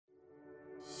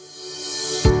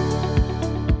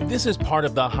This is part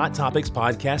of the Hot Topics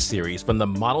podcast series from the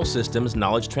Model Systems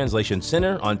Knowledge Translation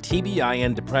Center on TBI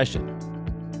and depression.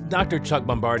 Dr. Chuck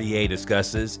Bombardier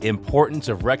discusses importance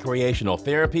of recreational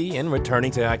therapy and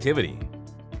returning to activity.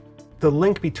 The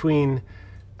link between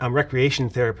recreation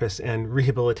therapists and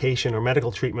rehabilitation or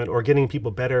medical treatment or getting people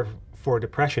better for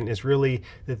depression is really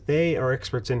that they are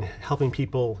experts in helping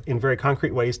people in very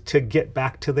concrete ways to get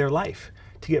back to their life,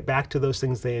 to get back to those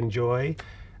things they enjoy,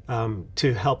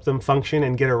 to help them function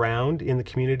and get around in the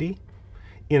community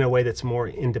in a way that's more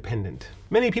independent.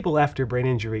 Many people after brain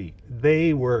injury,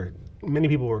 many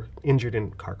people were injured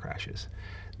in car crashes.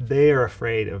 They are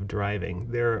afraid of driving,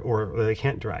 or they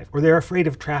can't drive, or they're afraid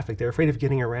of traffic, they're afraid of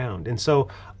getting around. And so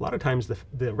a lot of times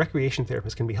the recreation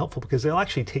therapist can be helpful because they'll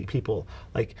actually take people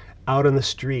like out on the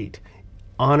street,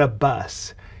 on a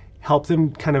bus, help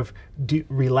them kind of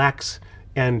relax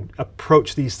and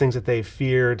approach these things that they've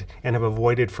feared and have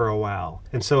avoided for a while.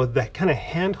 And so that kind of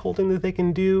hand-holding that they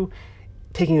can do,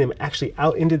 taking them actually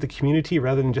out into the community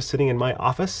rather than just sitting in my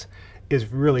office, is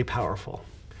really powerful.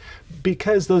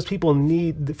 Because those people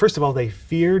first of all, they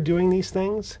fear doing these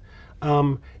things,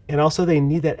 and also they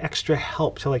need that extra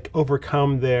help to like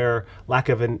overcome their lack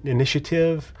of an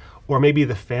initiative, or maybe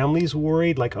the family's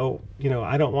worried, like, oh,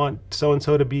 I don't want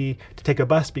so-and-so to take a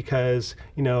bus because,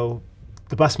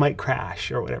 the bus might crash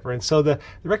or whatever. And so the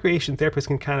recreation therapist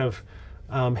can kind of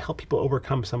help people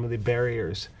overcome some of the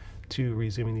barriers to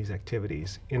resuming these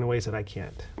activities in ways that I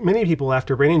can't. Many people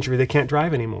after brain injury, they can't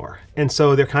drive anymore. And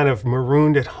so they're kind of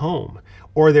marooned at home,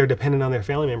 or they're dependent on their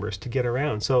family members to get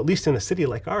around. So at least in a city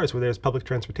like ours where there's public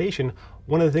transportation,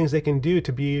 one of the things they can do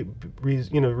to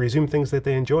resume things that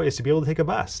they enjoy is to be able to take a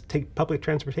bus, take public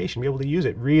transportation, be able to use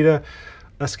it, read a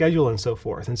schedule and so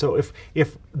forth. And so if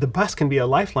the bus can be a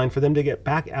lifeline for them to get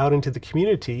back out into the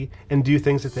community and do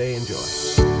things that they enjoy.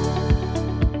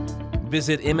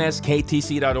 Visit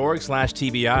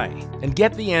msktc.org/TBI and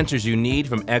get the answers you need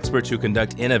from experts who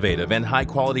conduct innovative and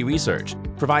high-quality research,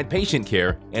 provide patient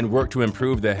care, and work to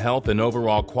improve the health and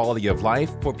overall quality of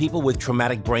life for people with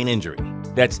traumatic brain injury.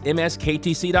 That's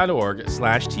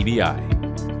msktc.org/TBI.